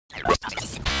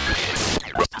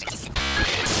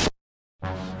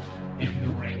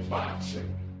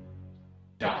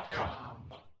InTheRingBoxing.com.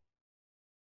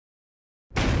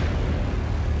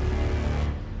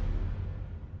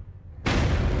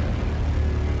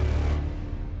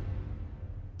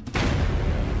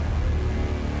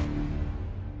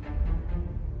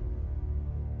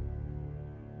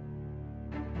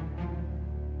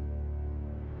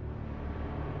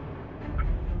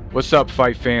 What's up,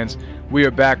 fight fans? We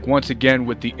are back once again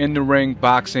with the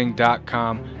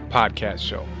InTheRingBoxing.com podcast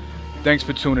show. Thanks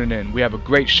for tuning in. We have a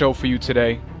great show for you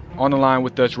today. On the line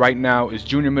with us right now is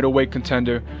junior middleweight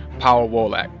contender Pawel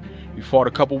Wolak. He fought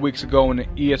a couple weeks ago in the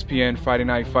ESPN Friday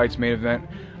Night Fights main event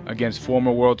against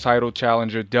former world title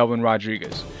challenger Delvin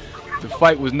Rodriguez. The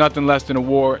fight was nothing less than a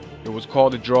war. It was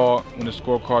called a draw when the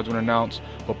scorecards were announced.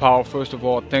 But Pawel, first of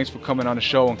all, thanks for coming on the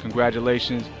show and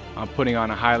congratulations on putting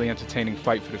on a highly entertaining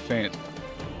fight for the fans.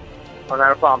 Oh,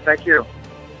 not a problem. Thank you.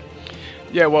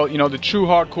 Yeah, well, you know, the true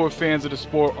hardcore fans of the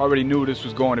sport already knew this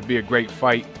was going to be a great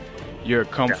fight. You're a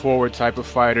come-forward type of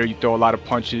fighter. You throw a lot of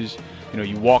punches. You know,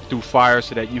 you walk through fire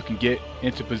so that you can get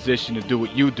into position to do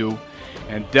what you do.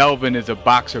 And Delvin is a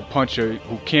boxer puncher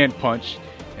who can punch,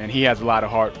 and he has a lot of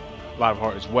heart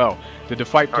as well. Did the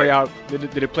fight play out? Did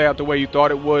it play out the way you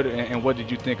thought it would? And what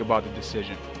did you think about the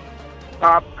decision?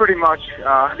 Pretty much.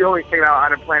 The only thing I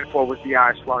didn't plan for was the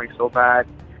eye swelling so bad.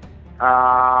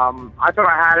 I thought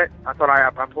I had it. I thought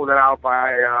I pulled it out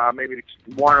by maybe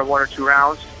one or two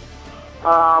rounds.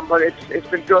 But it's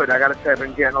been good. I gotta say, I've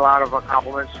been getting a lot of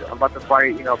compliments about the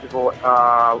fight. You know, people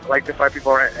like the fight.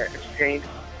 People are entertained,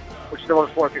 which is the most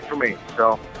important thing for me.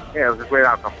 So yeah, it was a great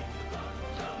outcome.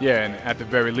 Yeah, and at the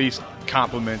very least,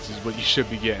 compliments is what you should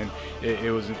be getting.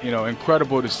 It was, you know,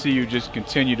 incredible to see you just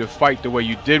continue to fight the way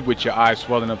you did with your eye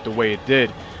swelling up the way it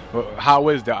did. Well, how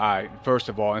is the eye, first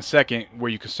of all? And second, were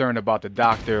you concerned about the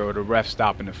doctor or the ref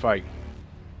stopping the fight?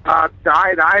 The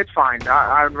eye is fine.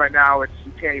 Right now, it's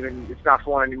not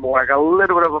swollen anymore. I got a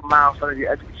little bit of a mouse on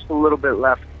it, just a little bit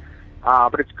left.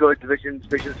 But it's good. Vision's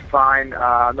fine.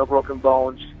 No broken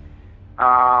bones.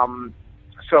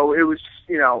 So it was,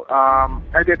 you know,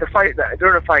 during the fight, I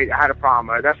had a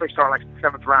problem. I definitely started like the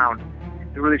 7th round.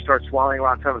 It really started swelling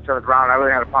around 7th round. I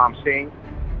really had a problem seeing.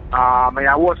 And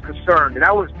I was concerned. And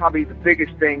that was probably the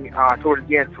biggest thing towards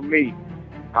the end for me.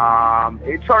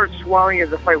 It started swelling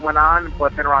as the fight went on,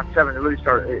 but then around 7,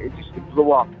 it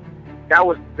blew up. That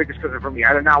was the biggest concern for me.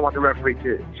 I did not want the referee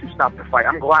to stop the fight.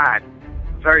 I'm glad,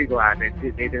 very glad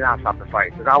they did not stop the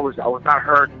fight, because I was not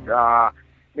hurt.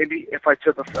 Maybe if I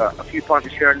took a few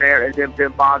punches here and there, it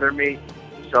didn't bother me.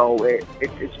 So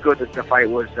it's good that the fight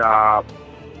was that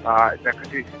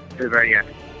continued to the very end.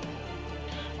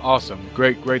 Awesome.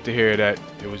 Great to hear that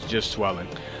it was just swelling.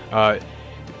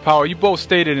 Pawel, you both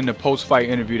stated in the post-fight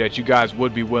interview that you guys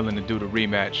would be willing to do the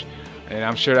rematch. And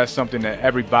I'm sure that's something that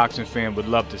every boxing fan would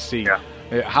love to see. Yeah.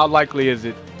 How likely is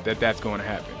it that that's going to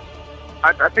happen?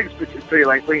 I think it's pretty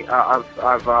likely.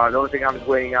 The only thing I'm just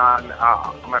waiting on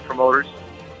my promoters.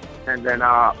 And then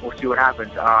we'll see what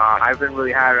happens. I haven't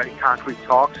really had any concrete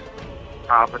talks,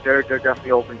 but they're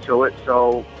definitely open to it.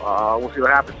 So we'll see what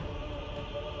happens.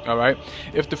 All right.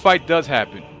 If the fight does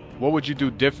happen, what would you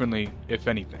do differently, if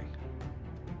anything?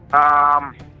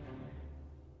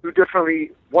 Do differently.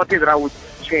 One thing that I would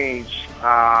change,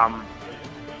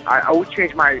 I would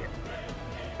change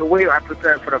the way I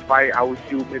prepare for the fight. I would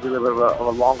do maybe a little bit of a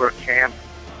longer camp.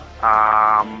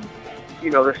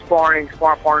 You know, the sparring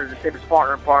partners, the same as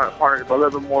partners, but a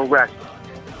little bit more rest.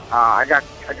 I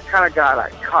kind of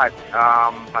got cut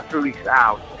about 3 weeks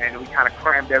out, and we kind of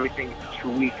crammed everything into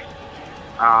 2 weeks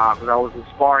because I wasn't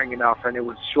sparring enough, and it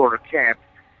was shorter camp.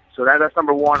 So that's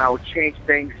number one. I would change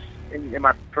things in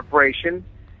my preparation,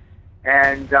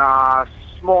 and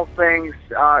small things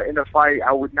in the fight.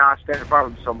 I would not stand in front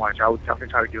of him so much. I would definitely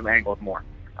try to do him angled more.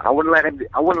 I wouldn't let him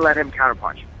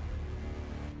counterpunch.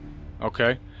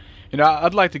 Okay. You know,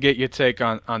 I'd like to get your take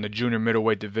on the junior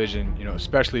middleweight division, you know,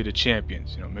 especially the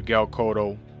champions. You know, Miguel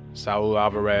Cotto, Saul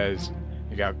Alvarez,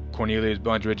 you got Cornelius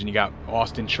Bundridge, and you got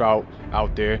Austin Trout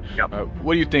out there. Yep.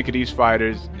 What do you think of these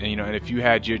fighters? And, you know, and if you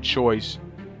had your choice,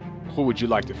 who would you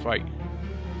like to fight?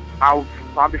 I would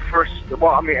probably first.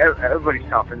 Well, I mean, everybody's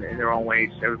tough in their own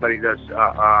ways. Everybody does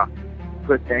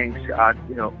good things.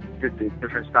 You know,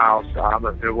 different styles.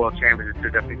 But they're world champions. They're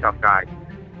definitely tough guys.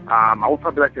 I would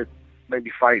probably like to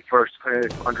maybe fight first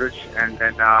Cornelius Bundridge, and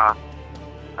then I'd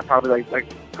probably like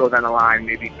go down the line,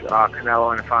 maybe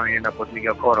Canelo, and finally end up with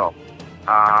Miguel Cotto.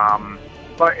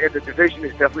 But the division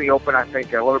is definitely open. I think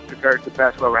whoever prepares the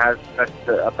best, whoever has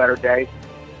a better day,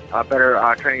 better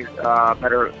training,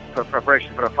 better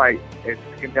preparation for the fight, it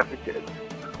can definitely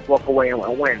walk away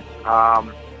and win.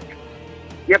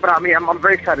 Yeah, but I mean, I'm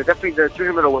very excited. Definitely the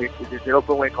junior middleweight is the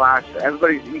open weight class.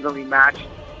 Everybody's evenly matched,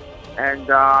 and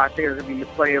I think there's going to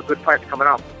be plenty of good fights coming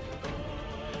up.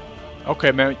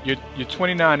 Okay, man, you're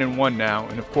 29-1 now,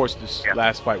 and of course this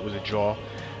last fight was a draw.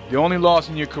 The only loss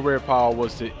in your career, Pawel,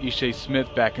 was to Ishe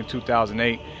Smith back in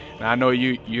 2008. And I know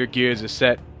your gears are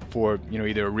set for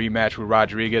either a rematch with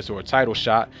Rodriguez or a title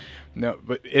shot. No,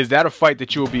 but is that a fight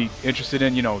that you'll be interested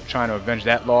in? Trying to avenge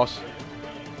that loss?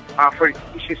 For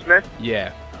Ishe Smith?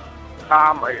 Yeah.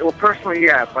 Well, personally,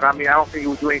 yeah, but I mean, I don't think he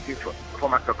would do anything for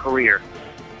my career.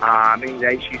 I mean,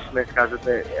 Ishe Smith hasn't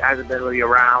been really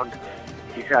around.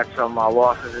 He's had some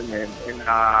losses in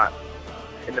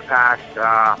the past,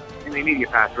 in the immediate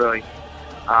past, really.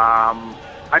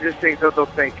 I just think they'll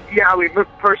think, yeah, I mean,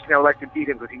 personally, I would like to beat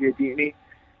him because he did beat me,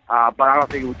 but I don't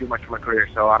think he would do much for my career,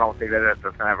 so I don't think that's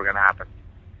ever going to happen.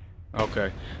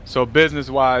 Okay. So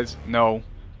business-wise, no.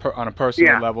 On a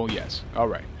personal level, yes. All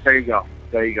right. There you go,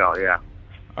 yeah.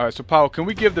 All right, so Pawel, can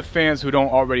we give the fans who don't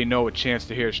already know a chance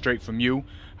to hear straight from you?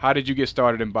 How did you get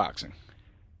started in boxing?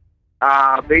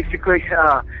 Basically,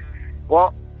 I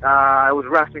was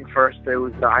wrestling first. It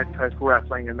was high school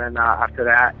wrestling, and then after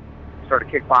that, started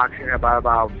kickboxing. About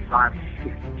 5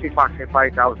 kickboxing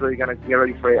fights. I was really gonna get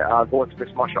ready for go into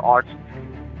mixed martial arts,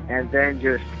 and then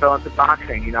just fell into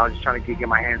boxing. Just trying to get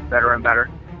my hands better and better.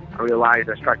 I realized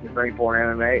that striking is very important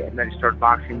in MMA, and then I started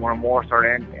boxing more and more.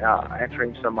 Started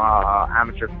entering some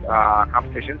amateur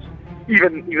competitions.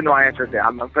 Even though I entered there, I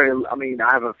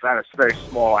have a very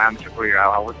small amateur career.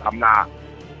 I'm not.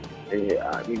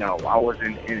 I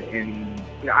wasn't in.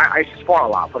 I used to spar a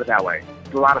lot. Put it that way.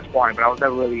 Did a lot of sparring, but I was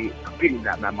never really competing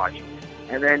that much.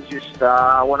 And then just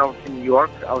went over to New York.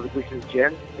 I was at the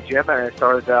gym, and I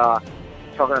started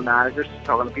talking to managers,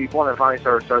 talking to people, and then finally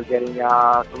started getting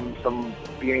some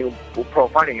beginning pro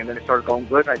fighting. And then it started going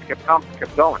good, and I kept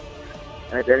going,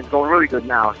 and it's going really good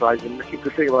now. So I can keep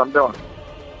to see what I'm doing.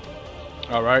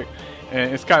 All right,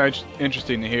 and it's kind of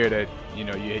interesting to hear that you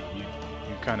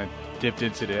kind of dipped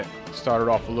into that, started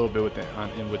off a little bit with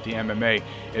the MMA.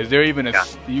 Is there even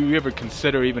do you ever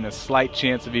consider even a slight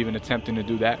chance of even attempting to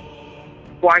do that?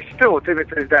 Well, I still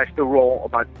roll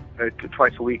about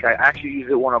twice a week. I actually use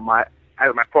it my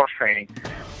cross training.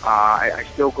 I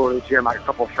still go to the gym. I have a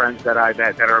couple of friends that are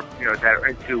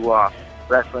into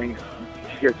wrestling,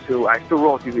 jiu-jitsu. I still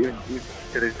roll to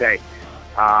this day.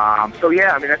 So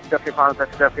yeah, I mean that's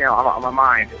definitely on my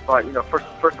mind. But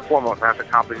first and foremost, I have to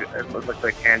accomplish as much as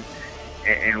I can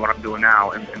in what I'm doing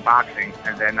now in boxing,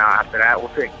 and then after that,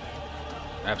 we'll see.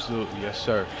 Absolutely, yes,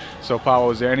 sir. So,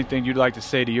 Pawel, is there anything you'd like to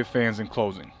say to your fans in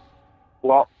closing?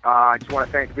 Well, I just want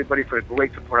to thank everybody for the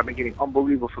great support. I've been getting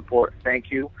unbelievable support.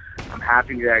 Thank you. I'm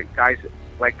happy that guys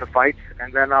like the fights,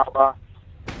 and then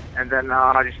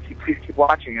please keep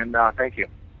watching, and thank you.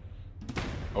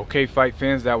 Okay, fight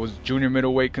fans, that was junior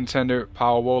middleweight contender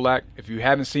Pawel Wolak. If you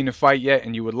haven't seen the fight yet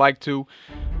and you would like to,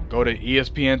 go to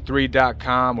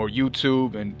ESPN3.com or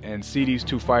YouTube and see these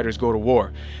two fighters go to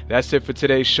war. That's it for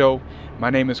today's show. My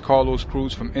name is Cruz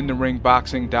from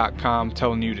InTheRingBoxing.com,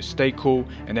 telling you to stay cool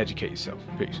and educate yourself.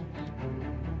 Peace.